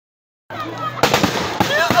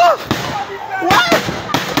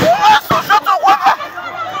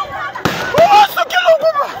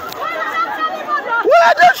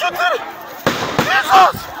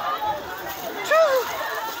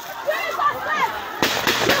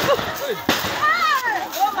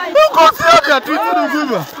God, see how they are treating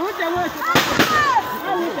Ugwumba.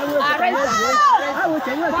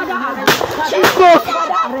 Jesus!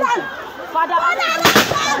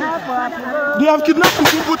 They have kidnapped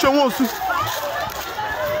Nwosu.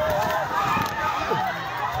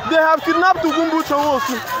 They have kidnapped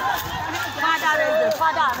Nwosu.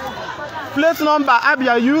 Plate number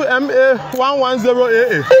Abia UMA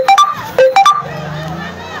 110AA.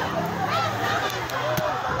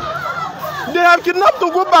 They have kidnapped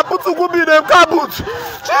Ugwumba, put Ugwumba in a car boot.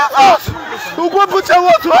 Jesus! Ugwumba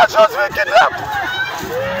Nwosu has just been kidnapped.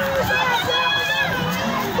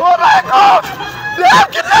 Oh my God! They have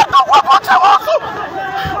kidnapped Ugwumba Nwosu.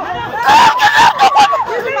 They have kidnapped Ugwumba.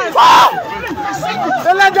 Wow!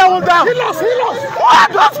 They let them down. He lost. Who are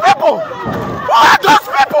those people? Who are those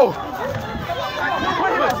people?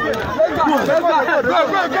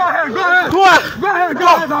 Go ahead.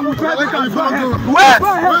 Wait.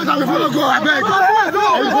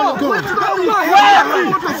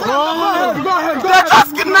 They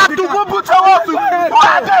just kidnapped Ugwumba Nwosu. Who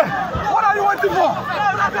are they? What are you waiting for?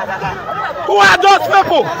 Who are those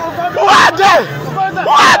people? Who are they? Who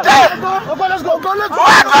are they? Who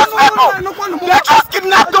are those people? They just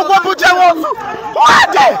kidnapped Ugwumba Nwosu. Who are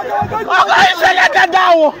they?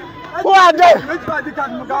 Who are they?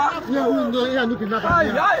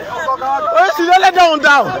 She let them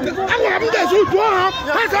down.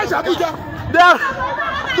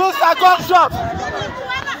 Those are gunshots.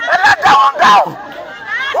 They let them down.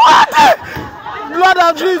 Who are they? Blood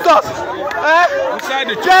of Jesus. Inside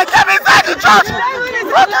the church. Inside the church.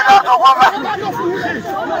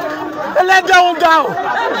 They let them down.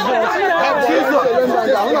 Jesus.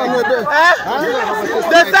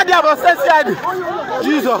 They said they have a sense.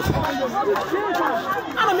 Jesus.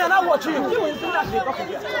 I'm not watching.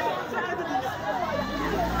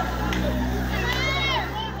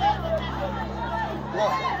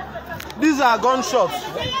 These are gunshots.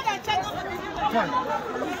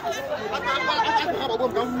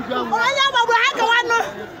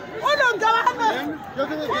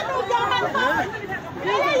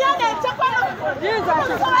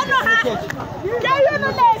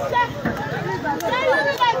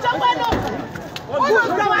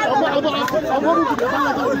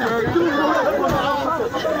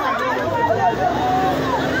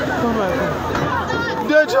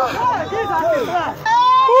 Danger.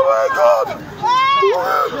 Oh my God.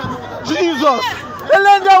 Jesus. They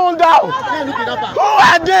let them down. Who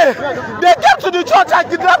are they? They came to the church and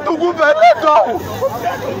kidnapped Ugwumba and let go.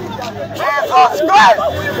 Jesus Christ.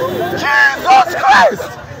 Jesus Christ.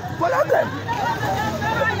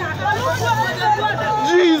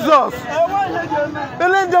 Jesus. They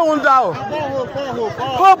let them down.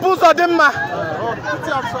 Purpose of them.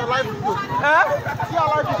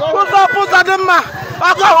 Purpose of them.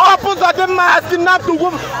 Purpose of them has kidnapped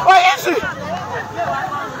Ugwumba. Where is she?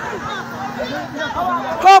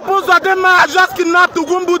 Purpose of them has just kidnapped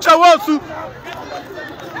Ugwumba Nwosu.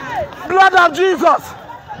 Blood of Jesus.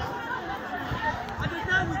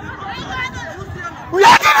 We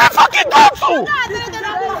are getting fucking done too.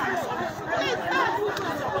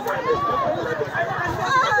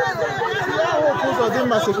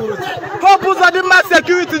 Purpose of the mass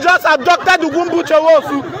security just abducted Ugwumba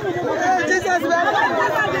Nwosu.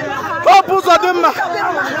 Purpose of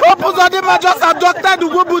the mass just abducted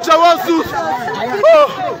Ugwumba Nwosu.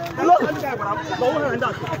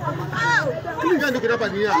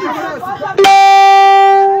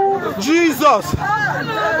 Jesus.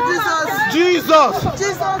 Jesus.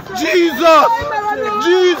 Jesus.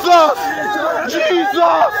 Jesus.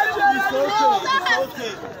 Jesus.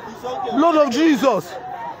 Blood of Jesus.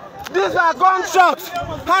 These are gunshots.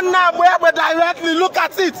 And now we directly look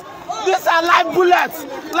at it. These are live bullets,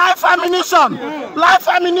 live ammunition,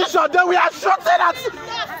 Then we are shooting at.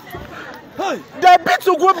 They beat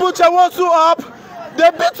Ugwumba Nwosu up.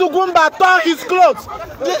 They beat Ugwumba, tore his clothes.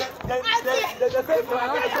 They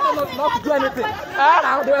not to do anything.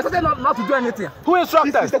 They were saying not to do anything. Who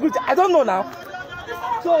instructed? I don't know now.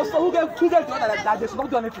 So who gave to that they should not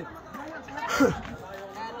do anything?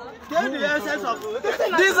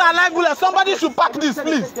 These are live bullets. Somebody should pack this,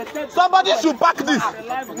 please. Somebody should pack this.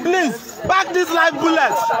 Please, pack these live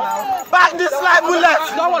bullets. Pack these live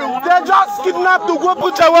bullets. They just kidnapped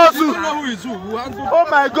Ugwumba Nwosu. Oh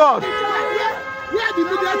my God. Where are the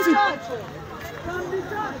media team?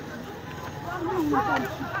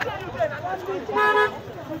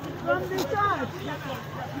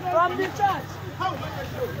 From the church.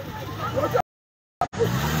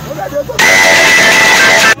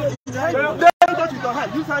 Don't touch with your hand.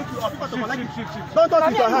 Use hand to don't touch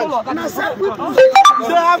with your hand.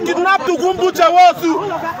 They have kidnapped Ugwumba Nwosu.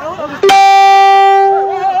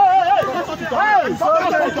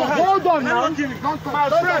 Hold on now. My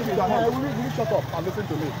friend, will shut up and listen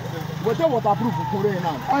to me. Water waterproof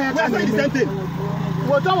now. Where's the same thing?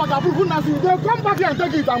 Water waterproof now. They'll come back here and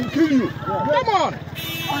take it and kill you. Come on.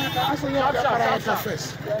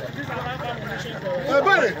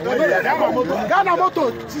 Ghana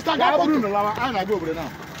moto. Sister Ghana moto.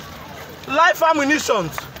 Life ammunition.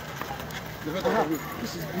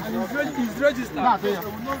 He's registered.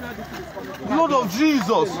 Blood of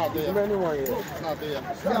Jesus.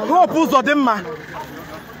 Hope who's of them, man.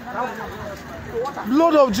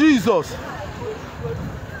 Blood of Jesus.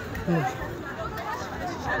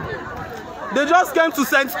 They just came to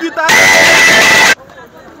St. Peter.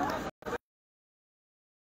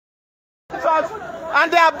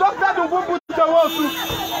 And they abducted Ugwumba to Nwosu.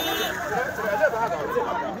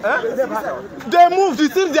 They moved.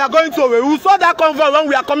 It seems they are going to Uche. We saw that convoy when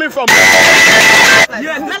we are coming from.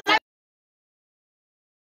 Yes.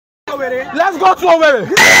 Let's go to Uche.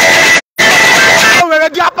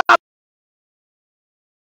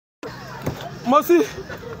 Mosi,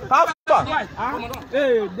 how far?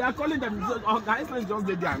 Hey, they are calling them. Guys, just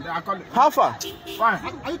there. They are calling. How far? Fine.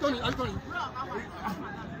 Are you calling?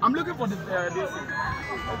 I'm looking for this.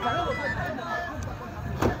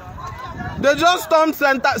 They just stormed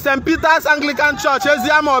St. Peter's Anglican Church, and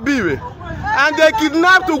they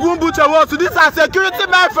kidnapped Ugwumba. So these are security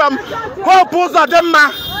men from Hope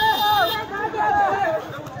Uzodimma.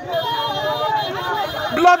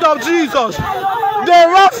 Blood of Jesus. They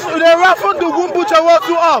roughened Ugwumba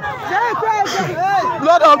up.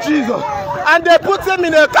 Blood of Jesus. And they put him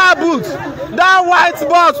in a car boot. That white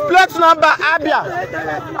bus, plate number Abia.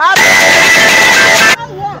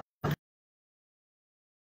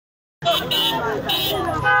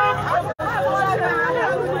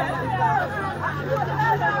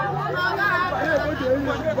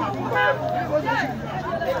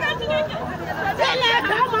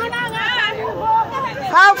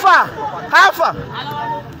 How far? How far?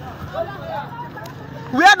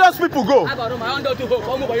 Where those people go?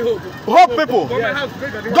 Hope people.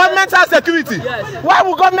 Government has security. Yes. Why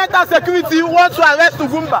would government have security want to arrest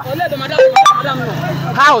Ugwumba?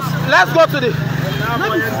 House. Let's go to the.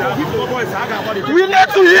 We need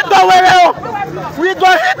to hit Owerri. We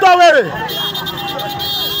go hit Owerri.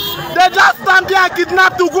 They just stand there and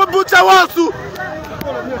kidnap Ugwumba.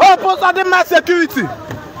 Hope Uzodimma security.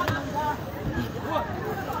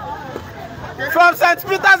 From St.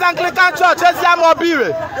 Peter's Anglican Church, they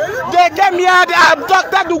came here, they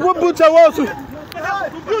abducted Ugwumba.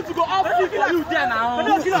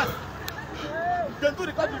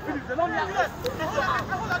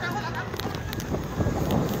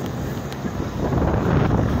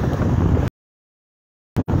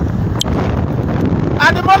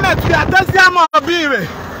 At the moment, we are Tesiamobire,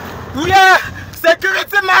 where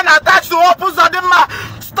security men attached to Hope Uzodimma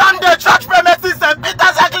stormed the church premises, St.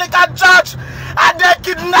 Peter's Anglican Church, and they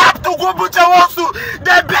kidnapped Ugwumba.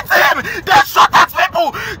 They beat him, they shot at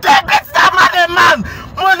people, they beat that man,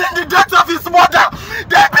 mourning the death of his mother.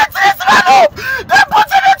 They beat his man up, they put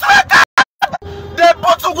him into a car. They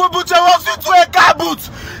put Ugwumba into a car boot.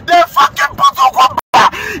 They fucking put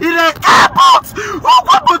Ugwumba in a car boot.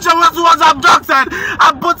 Ugwumba was abducted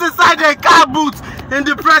and put inside a car boot in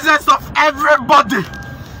the presence of everybody.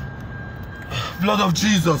 Blood of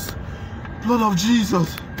Jesus. Blood of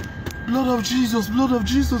Jesus. Blood of Jesus. Blood of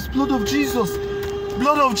Jesus. Blood of Jesus.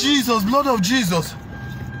 Blood of Jesus. Blood of Jesus.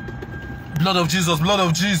 Blood of Jesus. Blood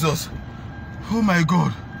of Jesus. Oh my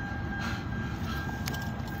God.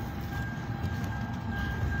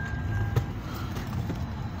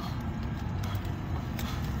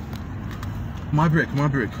 My break.